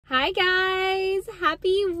Hi guys,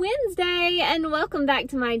 happy Wednesday and welcome back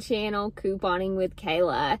to my channel, Couponing with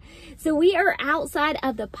Kayla. So we are outside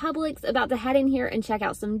of the Publix, about to head in here and check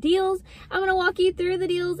out some deals. I'm going to walk you through the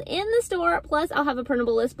deals in the store, plus I'll have a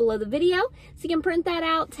printable list below the video so you can print that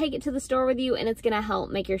out, take it to the store with you, and it's going to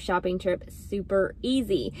help make your shopping trip super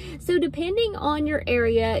easy. So depending on your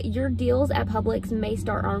area, your deals at Publix may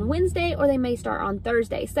start on Wednesday or they may start on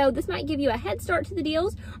Thursday. So this might give you a head start to the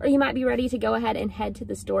deals, or you might be ready to go ahead and head to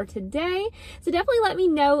the store today. So definitely let me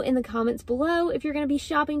know in the comments below if you're going to be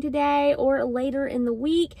shopping today or later in the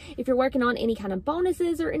week, if you're working on any kind of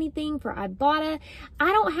bonuses or anything for Ibotta.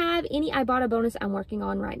 I don't have any Ibotta bonus I'm working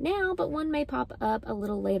on right now, but one may pop up a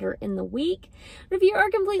little later in the week. If you are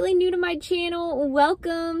completely new to my channel,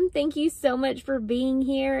 welcome. Thank you so much for being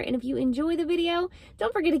here. And if you enjoy the video,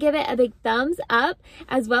 don't forget to give it a big thumbs up,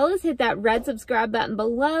 as well as hit that red subscribe button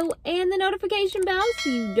below and the notification bell so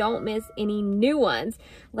you don't miss any new ones.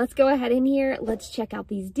 Let's go ahead in here, let's check out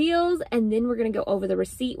these deals, and then we're going to go over the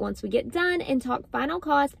receipt once we get done and talk final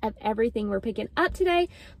cost of everything we're picking up today.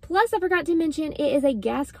 Plus, I forgot to mention, it is a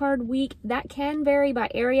gas card week. That can vary by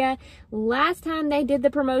area. Last time they did the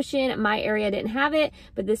promotion, my area didn't have it,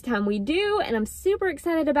 but this time we do, and I'm super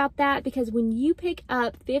excited about that because when you pick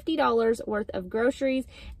up $50 worth of groceries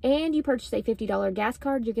and you purchase a $50 gas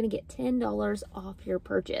card, you're going to get $10 off your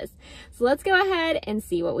purchase. So let's go ahead and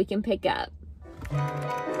see what we can pick up.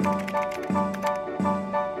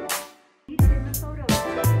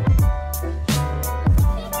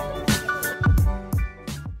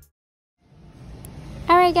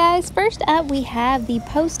 Alright guys, first up we have the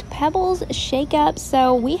Post Pebbles Shake Up.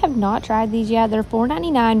 So we have not tried these yet. They're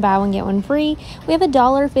 $4.99, buy one get one free. We have a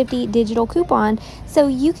 $1.50 digital coupon, so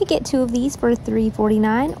you could get two of these for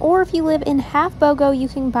 $3.49, or if you live in half BOGO, you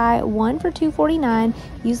can buy one for $2.49,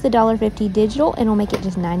 use the $1.50 digital, and it'll make it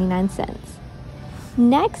just 99 cents.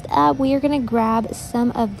 Next up, we are going to grab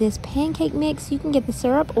some of this pancake mix. You can get the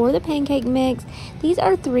syrup or the pancake mix. These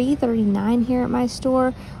are $3.39 here at my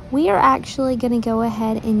store. We are actually going to go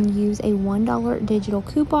ahead and use a $1 digital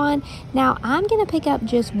coupon. Now, I'm going to pick up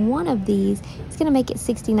just one of these. It's going to make it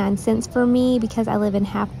 69 cents for me because I live in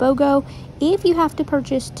half BOGO. If you have to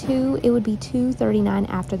purchase two, it would be $2.39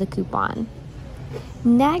 after the coupon.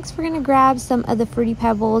 Next, we're going to grab some of the Fruity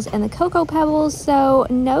Pebbles and the Cocoa Pebbles. So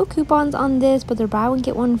no coupons on this, but they're buy one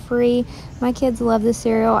get one free. My kids love this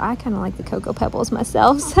cereal. I kind of like the Cocoa Pebbles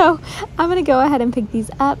myself, so I'm going to go ahead and pick these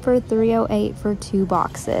up for $3.08 for 2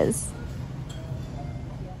 boxes.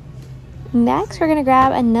 Next, we're going to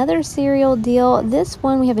grab another cereal deal. This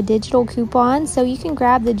one we have a digital coupon, so you can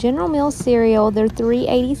grab the General Mills cereal. They're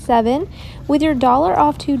 $3.87. With your $1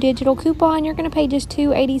 off 2 digital coupon, you're going to pay just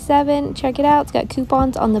 $2.87. Check it out. It's got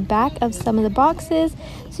coupons on the back of some of the boxes,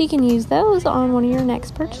 so you can use those on one of your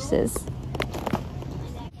next purchases.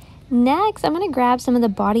 Next, I'm going to grab some of the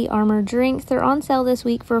Body Armor drinks. They're on sale this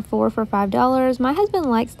week for 4 for $5. My husband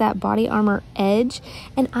likes that Body Armor Edge,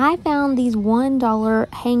 and I found these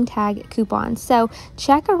 $1 hang tag coupons. So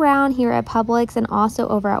check around here at Publix and also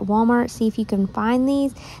over at Walmart, see if you can find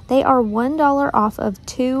these. They are $1 off of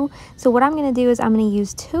 2. So what I'm going to do is I'm going to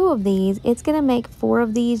use 2 of these. It's going to make 4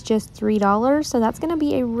 of these just $3. So that's going to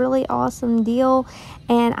be a really awesome deal,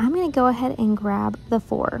 and I'm going to go ahead and grab the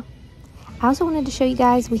 4. I also wanted to show you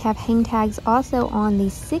guys we have hang tags also on the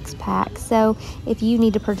 6-pack, so if you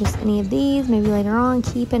need to purchase any of these maybe later on,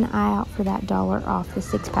 keep an eye out for that $1 off the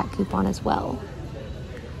 6-pack coupon as well.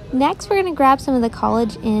 Next, we're going to grab some of the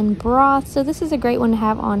College Inn broth. So this is a great one to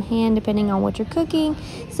have on hand depending on what you're cooking.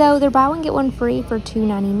 So they're buy one get one free for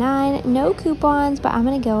 $2.99. No coupons, but I'm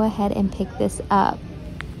going to go ahead and pick this up.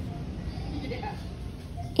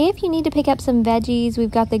 If you need to pick up some veggies, we've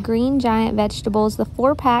got the Green Giant vegetables. The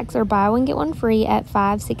 4 packs are buy one get one free at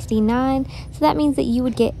 $5.69. So that means that you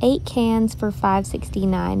would get 8 cans for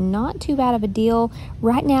 $5.69. Not too bad of a deal.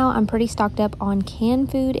 Right now, I'm pretty stocked up on canned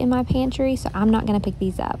food in my pantry, so I'm not going to pick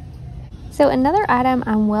these up. So another item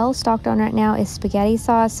I'm well stocked on right now is spaghetti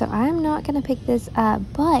sauce, so I'm not going to pick this up,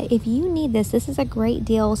 but if you need this, this is a great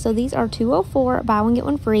deal. So these are $2.04, buy one get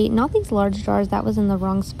one free. Not these large jars, that was in the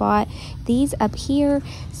wrong spot. These up here.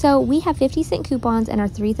 So we have 50-cent coupons and our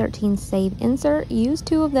 $3.13 save insert. Use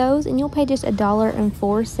 2 of those and you'll pay just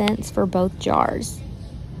 $1.04 for both jars.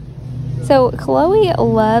 So Chloe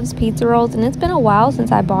loves pizza rolls, and it's been a while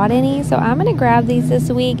since I bought any, so I'm going to grab these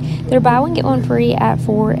this week. They're buy one get one free at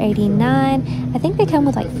 $4.89. I think they come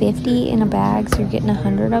with like 50 in a bag, so you're getting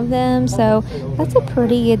 100 of them, so that's a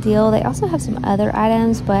pretty good deal. They also have some other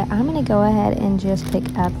items, but I'm going to go ahead and just pick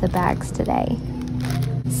up the bags today.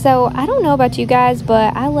 So I don't know about you guys,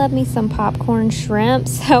 but I love me some popcorn shrimp.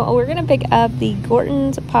 So we're gonna pick up the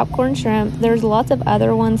Gorton's popcorn shrimp. There's lots of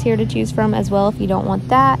other ones here to choose from as well if you don't want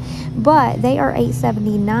that, but they are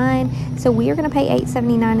 $8.79. So we are gonna pay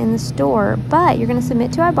 $8.79 in the store, but you're gonna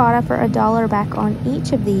submit to Ibotta for $1 back on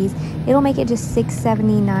each of these. It'll make it just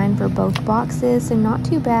 $6.79 for both boxes, so not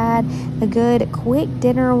too bad. A good quick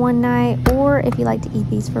dinner one night, or if you like to eat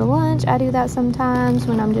these for lunch, I do that sometimes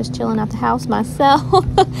when I'm just chilling at the house myself.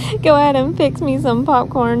 Go ahead and fix me some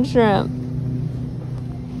popcorn shrimp.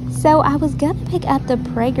 So I was gonna pick up the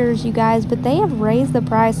Prager's, you guys, but they have raised the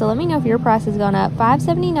price, so let me know if your price has gone up.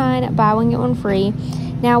 $5.79, buy one get one free.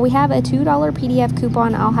 Now we have a $2 PDF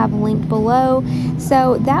coupon I'll have linked below,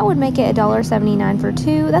 so that would make it $1.79 for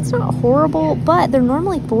two. That's not horrible, but they're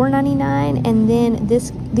normally $4.99, and then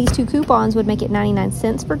these two coupons would make it 99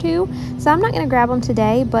 cents for two. So I'm not gonna grab them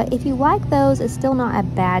today, but if you like those, it's still not a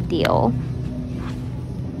bad deal.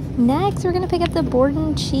 Next, we're going to pick up the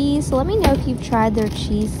Borden cheese. So let me know if you've tried their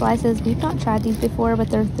cheese slices. We've not tried these before, but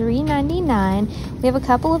they're $3.99. We have a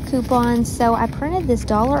couple of coupons. So I printed this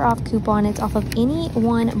 $1 off coupon. It's off of any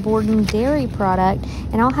one Borden dairy product,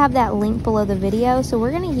 and I'll have that link below the video. So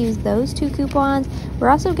we're going to use those two coupons. We're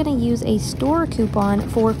also going to use a store coupon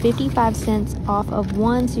for 55 cents off of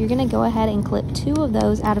one. So you're going to go ahead and clip two of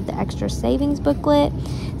those out of the extra savings booklet.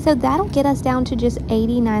 So that'll get us down to just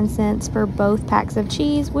 89 cents for both packs of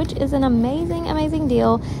cheese, which is an amazing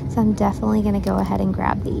deal. So I'm definitely going to go ahead and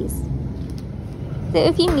grab these. So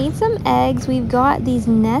if you need some eggs, we've got these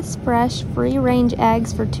Nest Fresh free range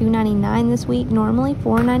eggs for $2.99 this week, normally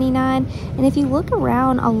 $4.99. And if you look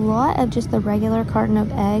around, a lot of just the regular carton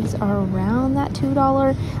of eggs are around that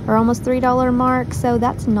 $2 or almost $3 mark. So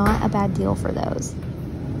that's not a bad deal for those.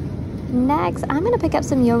 Next, I'm going to pick up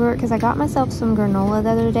some yogurt because I got myself some granola the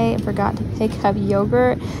other day and forgot to pick up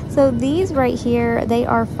yogurt. So these right here, they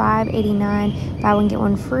are $5.89, buy one get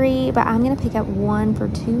one free, but I'm going to pick up one for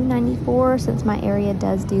 $2.94 since my area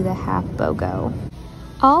does do the half BOGO.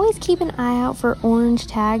 Always keep an eye out for orange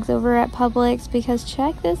tags over at Publix because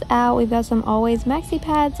check this out. We've got some Always Maxi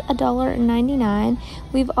Pads, $1.99.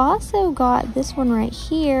 We've also got this one right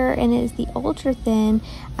here, and it is the ultra thin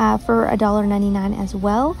for $1.99 as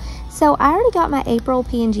well. So I already got my April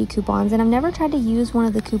P&G coupons, and I've never tried to use one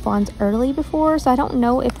of the coupons early before, so I don't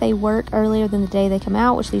know if they work earlier than the day they come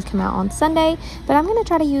out, which these come out on Sunday, but I'm going to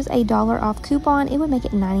try to use a $1 off coupon. It would make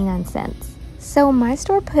it 99 cents. So my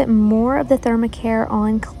store put more of the Thermacare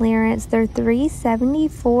on clearance. They're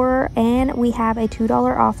 $3.74, and we have a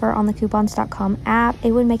 $2 offer on the coupons.com app.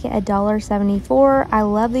 It would make it $1.74. I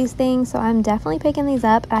love these things, so I'm definitely picking these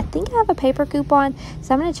up. I think I have a paper coupon,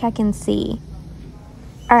 so I'm going to check and see.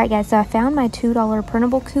 Alright guys, so I found my $2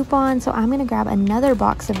 printable coupon, so I'm going to grab another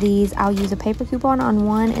box of these. I'll use a paper coupon on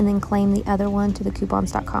one and then claim the other one to the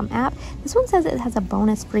coupons.com app. This one says it has a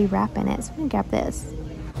bonus free wrap in it, so I'm going to grab this.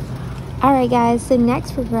 Alright guys, so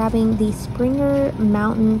next we're grabbing the Springer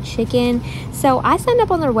Mountain Chicken. So I signed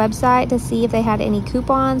up on their website to see if they had any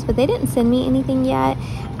coupons, but they didn't send me anything yet.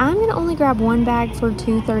 I'm going to only grab one bag for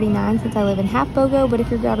 $2.39 since I live in half BOGO, but if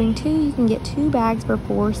you're grabbing two, you can get two bags for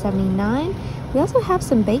 $4.79. We also have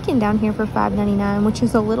some bacon down here for $5.99, which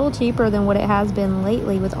is a little cheaper than what it has been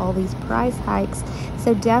lately with all these price hikes.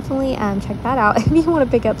 So definitely check that out if you want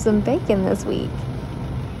to pick up some bacon this week.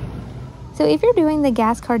 So if you're doing the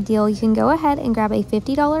gas card deal, you can go ahead and grab a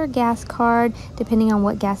 $50 gas card depending on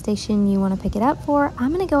what gas station you want to pick it up for.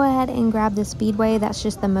 I'm going to go ahead and grab the Speedway. That's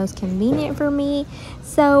just the most convenient for me.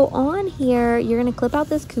 So on here, you're going to clip out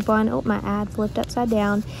this coupon. Oh, my ad flipped upside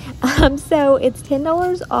down. So it's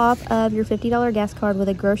 $10 off of your $50 gas card with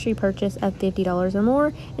a grocery purchase of $50 or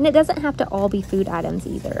more. And it doesn't have to all be food items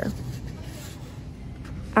either.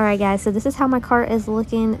 Alright guys, so this is how my cart is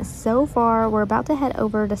looking so far. We're about to head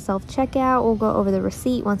over to self-checkout. We'll go over the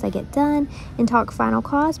receipt once I get done and talk final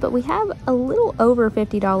cost, but we have a little over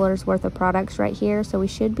 $50 worth of products right here, so we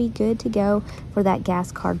should be good to go for that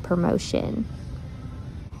gas card promotion.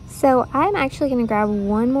 So I'm actually going to grab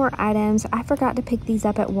one more item. So I forgot to pick these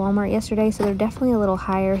up at Walmart yesterday, so they're definitely a little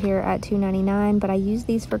higher here at $2.99, but I use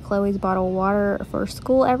these for Chloe's bottled water for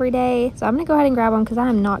school every day. So I'm going to go ahead and grab them because I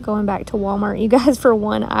am not going back to Walmart, you guys, for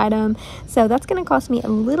one item. So that's going to cost me a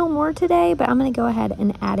little more today, but I'm going to go ahead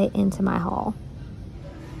and add it into my haul.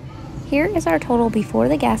 Here is our total before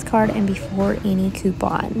the gas card and before any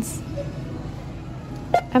coupons.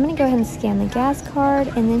 I'm going to go ahead and scan the gas card,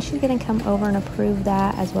 and then she's going to come over and approve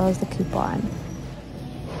that as well as the coupon.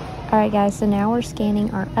 Alright guys, so now we're scanning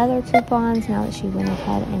our other coupons now that she went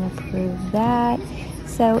ahead and approved that.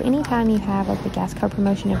 So anytime you have like the gas card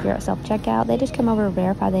promotion, if you're at self-checkout, they just come over,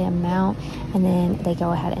 verify the amount, and then they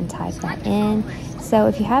go ahead and type that in. So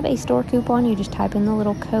if you have a store coupon, you just type in the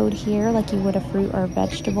little code here like you would a fruit or a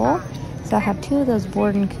vegetable. So I have 2 of those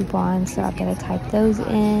Borden coupons, so I've got to type those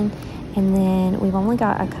in. And then we've only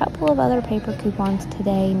got a couple of other paper coupons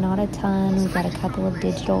today, not a ton. We've got a couple of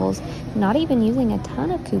digitals, not even using a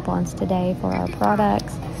ton of coupons today for our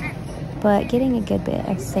products, but getting a good bit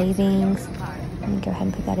of savings. Let me go ahead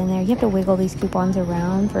and put that in there. You have to wiggle these coupons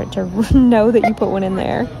around for it to know that you put one in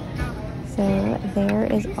there. So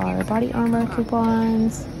there is our Body Armor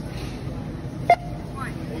coupons.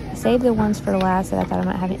 Save the ones for last, that I thought I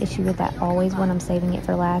might have an issue with that always when I'm saving it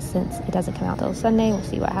for last, since it doesn't come out till Sunday. We'll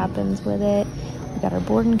see what happens with it. We got our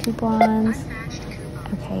Borden coupons.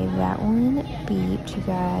 Okay, that one beeped, you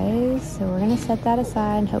guys. So we're gonna set that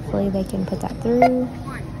aside and hopefully they can put that through.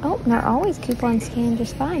 Oh, not always coupons scan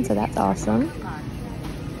just fine, so that's awesome.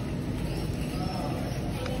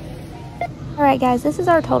 All right, guys, this is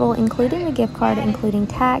our total, including the gift card, including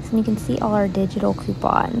tax, and you can see all our digital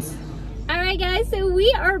coupons. Alright guys, so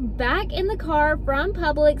we are back in the car from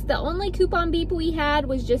Publix. The only coupon beep we had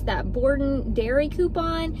was just that Borden dairy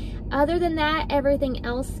coupon. Other than that, everything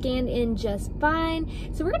else scanned in just fine.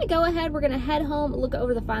 So we're going to go ahead, we're going to head home, look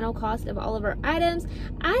over the final cost of all of our items.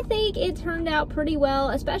 I think it turned out pretty well,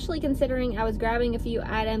 especially considering I was grabbing a few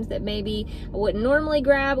items that maybe I wouldn't normally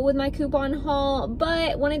grab with my coupon haul,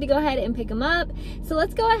 but wanted to go ahead and pick them up. So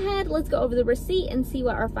let's go ahead, let's go over the receipt and see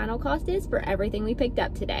what our final cost is for everything we picked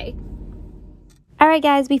up today. Alright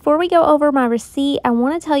guys, before we go over my receipt, I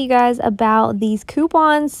want to tell you guys about these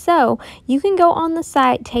coupons. So you can go on the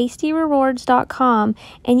site tastyrewards.com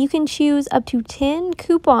and you can choose up to 10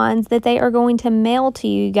 coupons that they are going to mail to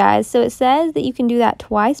you guys. So it says that you can do that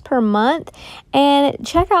twice per month, and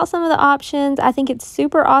check out some of the options. I think it's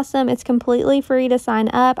super awesome. It's completely free to sign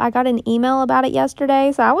up. I got an email about it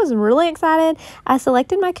yesterday, so I was really excited. I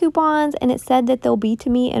selected my coupons and it said that they'll be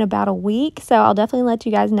to me in about a week. So I'll definitely let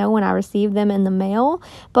you guys know when I receive them in the mail.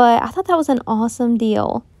 But I thought that was an awesome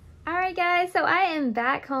deal. Alright guys, so I am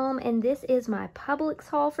back home and this is my Publix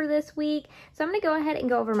haul for this week. So I'm going to go ahead and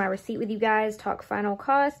go over my receipt with you guys, talk final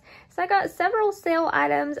costs. So I got several sale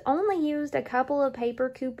items, only used a couple of paper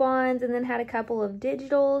coupons, and then had a couple of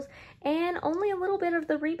digitals, and only a little bit of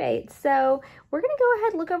the rebates. So we're going to go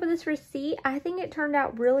ahead and look over this receipt. I think it turned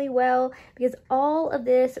out really well because all of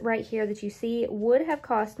this right here that you see would have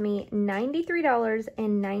cost me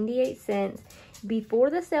 $93.98 before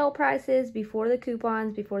the sale prices, before the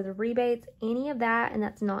coupons, before the rebates, any of that, and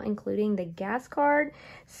that's not including the gas card.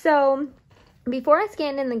 So before I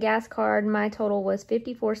scanned in the gas card, my total was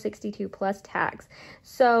 $54.62 plus tax.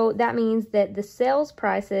 So that means that the sales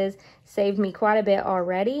prices saved me quite a bit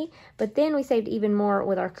already, but then we saved even more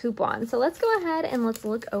with our coupon. So let's go ahead and let's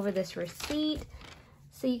look over this receipt.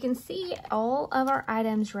 So you can see all of our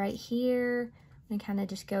items right here. I'm gonna kind of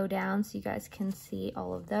just go down so you guys can see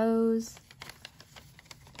all of those.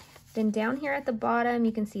 Then down here at the bottom,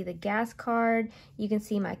 you can see the gas card. You can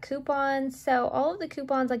see my coupons. So all of the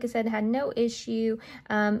coupons, like I said, had no issue.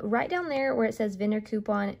 Right down there where it says vendor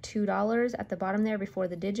coupon $2 at the bottom there before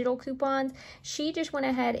the digital coupons, she just went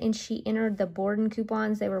ahead and she entered the Borden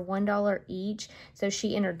coupons. They were $1 each. So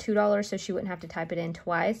she entered $2 so she wouldn't have to type it in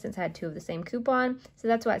twice since I had 2 of the same coupon. So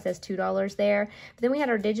that's why it says $2 there. But then we had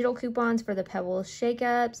our digital coupons for the Pebbles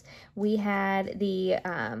Shake-Ups. We had the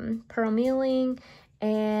Pearl Mealing,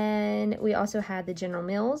 and we also had the General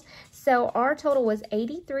Mills. So our total was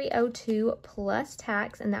 $83.02 plus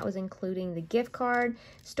tax, and that was including the gift card.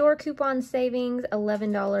 Store coupon savings,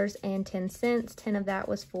 $11.10. 10 of that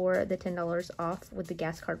was for the $10 off with the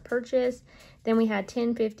gas card purchase. Then we had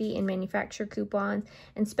 $10.50 in manufacturer coupons,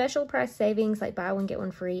 and special price savings like buy one get one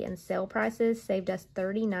free and sale prices saved us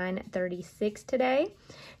 $39.36 today.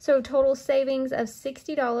 So total savings of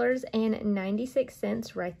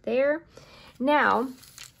 $60.96 right there. Now,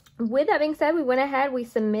 with that being said, we went ahead, we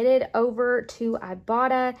submitted over to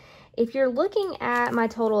Ibotta. If you're looking at my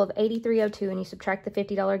total of $83.02 and you subtract the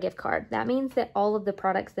 $50 gift card, that means that all of the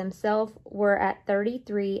products themselves were at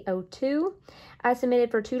 $33.02. I submitted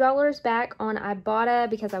for $2 back on Ibotta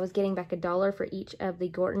because I was getting back $1 for each of the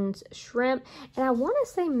Gorton's shrimp. And I want to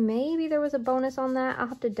say maybe there was a bonus on that. I'll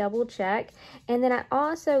have to double check. And then I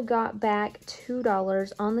also got back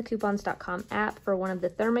 $2 on the coupons.com app for one of the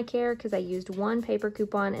Thermacare because I used one paper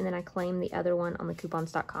coupon and then I claimed the other one on the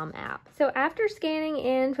coupons.com app. So after scanning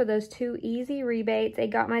in for those 2 easy rebates, it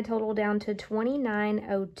got my total down to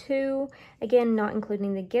 $29.02. Again, not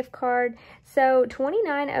including the gift card. So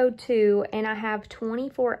 $29.02, and I had have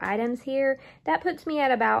 24 items here. That puts me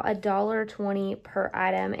at about $1.20 per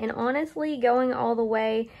item. And honestly, going all the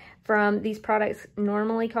way from these products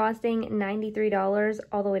normally costing $93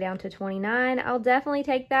 all the way down to $29, I'll definitely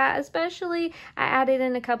take that. Especially, I added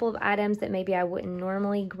in a couple of items that maybe I wouldn't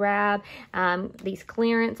normally grab. These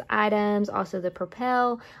clearance items, also the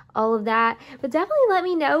Propel, all of that. But definitely let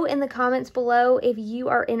me know in the comments below if you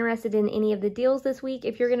are interested in any of the deals this week,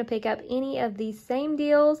 if you're going to pick up any of these same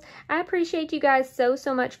deals. I appreciate you guys so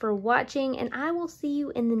much for watching, and I will see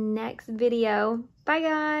you in the next video. Bye,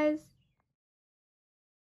 guys.